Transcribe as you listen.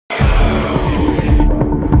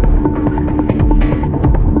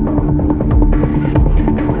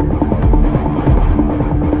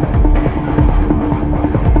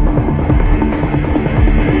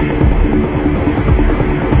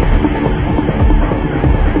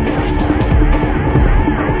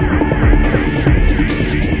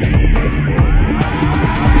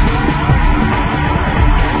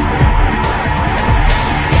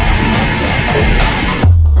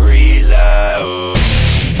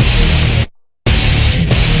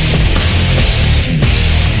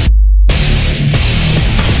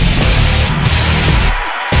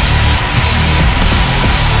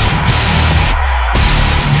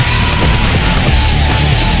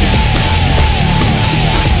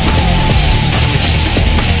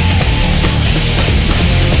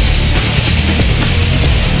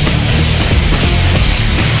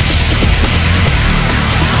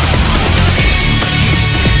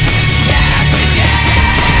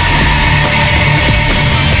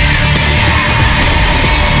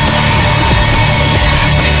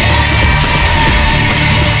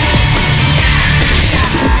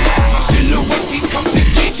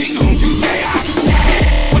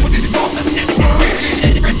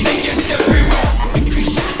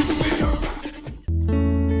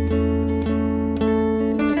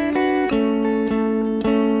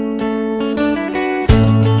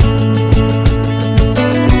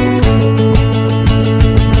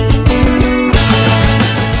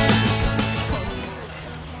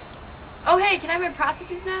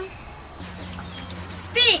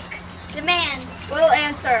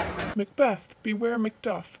Beware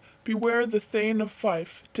Macduff. Beware the Thane of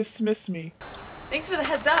Fife. Dismiss me. Thanks for the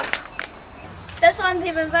heads up. This one's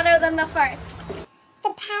even better than the first.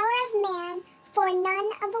 The power of man, for none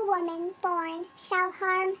of a woman born shall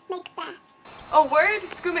harm Macbeth. Oh, word?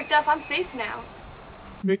 Screw Macduff, I'm safe now.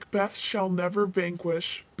 Macbeth shall never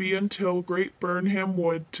vanquish, be until great Burnham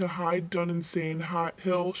wood to hide Dunsane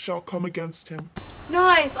hill shall come against him.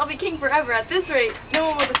 Nice, I'll be king forever. At this rate,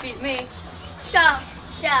 no one will defeat me. Show.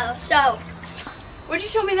 What'd you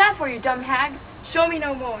show me that for, you dumb hags? Show me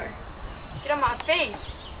no more. Get on my face.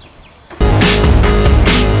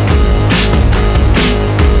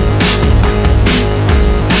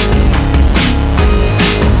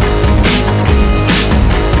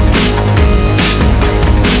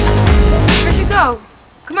 Where'd you go?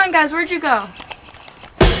 Come on, guys, where'd you go?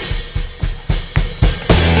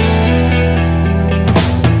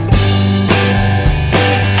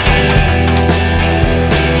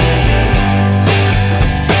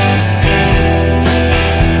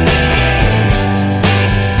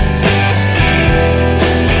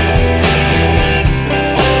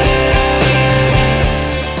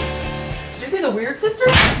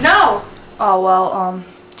 No! Oh, well,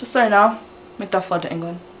 just so you know, Macduff fled to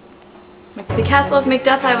England. The castle of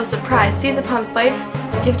Macduff I will surprise, seize upon Fife,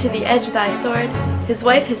 give to the edge thy sword, his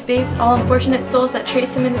wife, his babes, all unfortunate souls that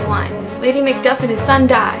trace him in his line. Lady Macduff and his son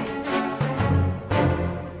die.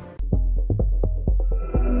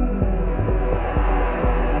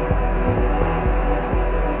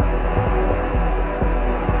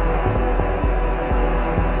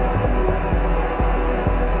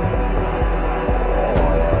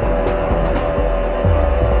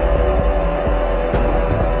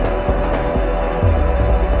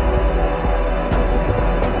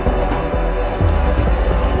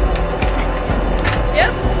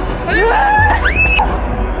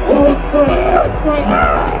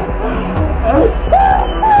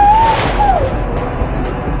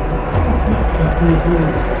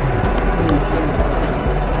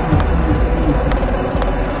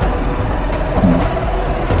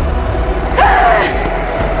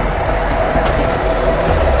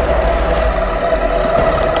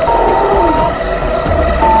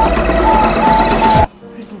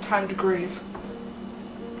 Need some time to grieve.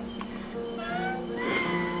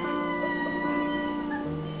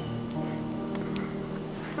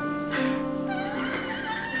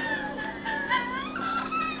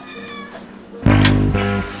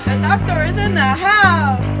 The doctor is in the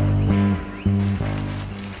house!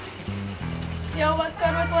 Yo, what's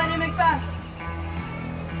good with Lady Macbeth?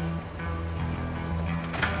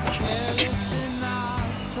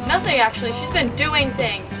 Nothing, actually. She's been doing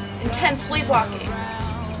things. Intense sleepwalking.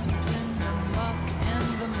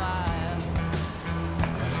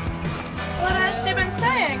 What has she been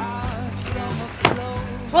saying?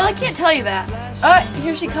 Well, I can't tell you that.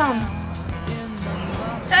 Here she comes.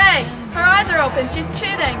 Hey, her eyes are open. She's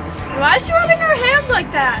cheating. Why is she rubbing her hands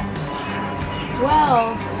like that?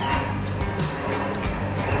 Well,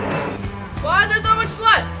 Why is there so much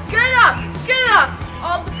blood? Get it up! Get it up!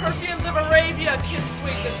 All the perfumes of Arabia can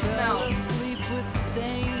sweep the smell.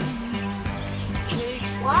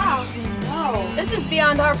 Wow. No. This is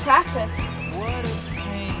beyond our practice.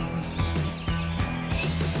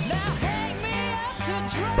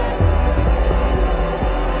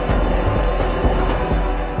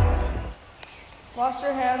 Wash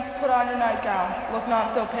your hands, put on your nightgown. Look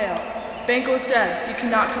not so pale. Banquo's dead. He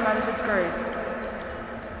cannot come out of his grave.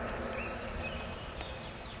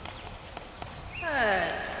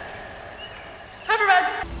 Hey. Time for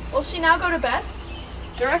bed. Will she now go to bed?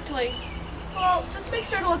 directly. Well, just make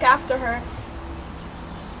sure to look after her.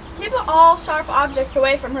 Keep all sharp objects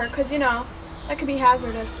away from her, because, you know, that could be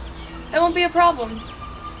hazardous. That won't be a problem.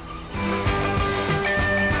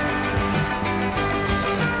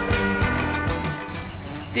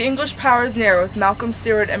 The English power is near with Malcolm,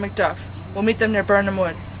 Seward, and Macduff. We'll meet them near Burnham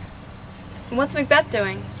Wood. And what's Macbeth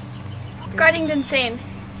doing? Guarding Dunsane.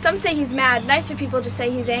 Some say he's mad. Nicer people just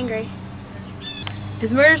say he's angry.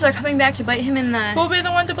 His murders are coming back to bite him in the... Who'll be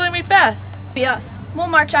the one to blame Macbeth? Be us. We'll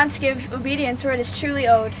march on to give obedience where it is truly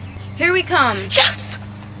owed. Here we come. Yes!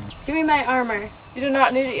 Give me my armor. You do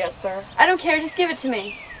not need it yet, sir. I don't care, just give it to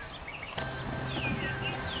me.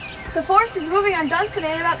 The force is moving on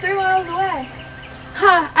Dunsane about 3 miles away.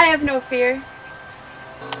 Ha! I have no fear.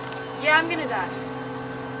 Yeah, I'm gonna die.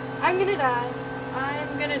 I'm gonna die.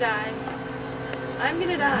 I'm gonna die. I'm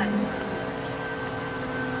gonna die.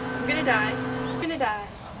 I'm gonna die. I'm gonna die.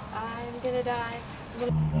 I'm gonna die. I'm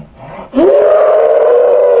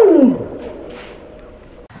gonna...